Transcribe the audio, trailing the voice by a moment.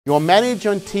Your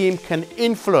management team can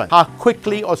influence how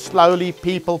quickly or slowly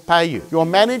people pay you. Your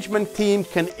management team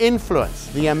can influence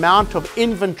the amount of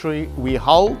inventory we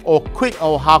hold or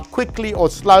how quickly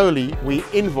or slowly we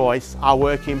invoice our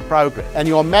work in progress. And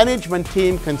your management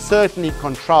team can certainly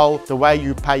control the way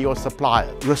you pay your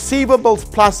suppliers. Receivables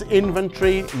plus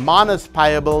inventory minus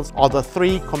payables are the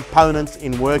three components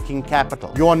in working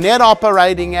capital. Your net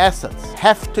operating assets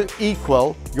have to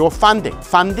equal your funding.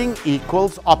 Funding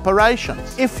equals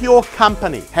operations. If your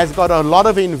company has got a lot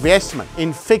of investment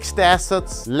in fixed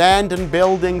assets, land and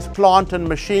buildings, plant and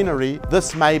machinery,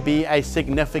 this may be a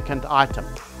significant item.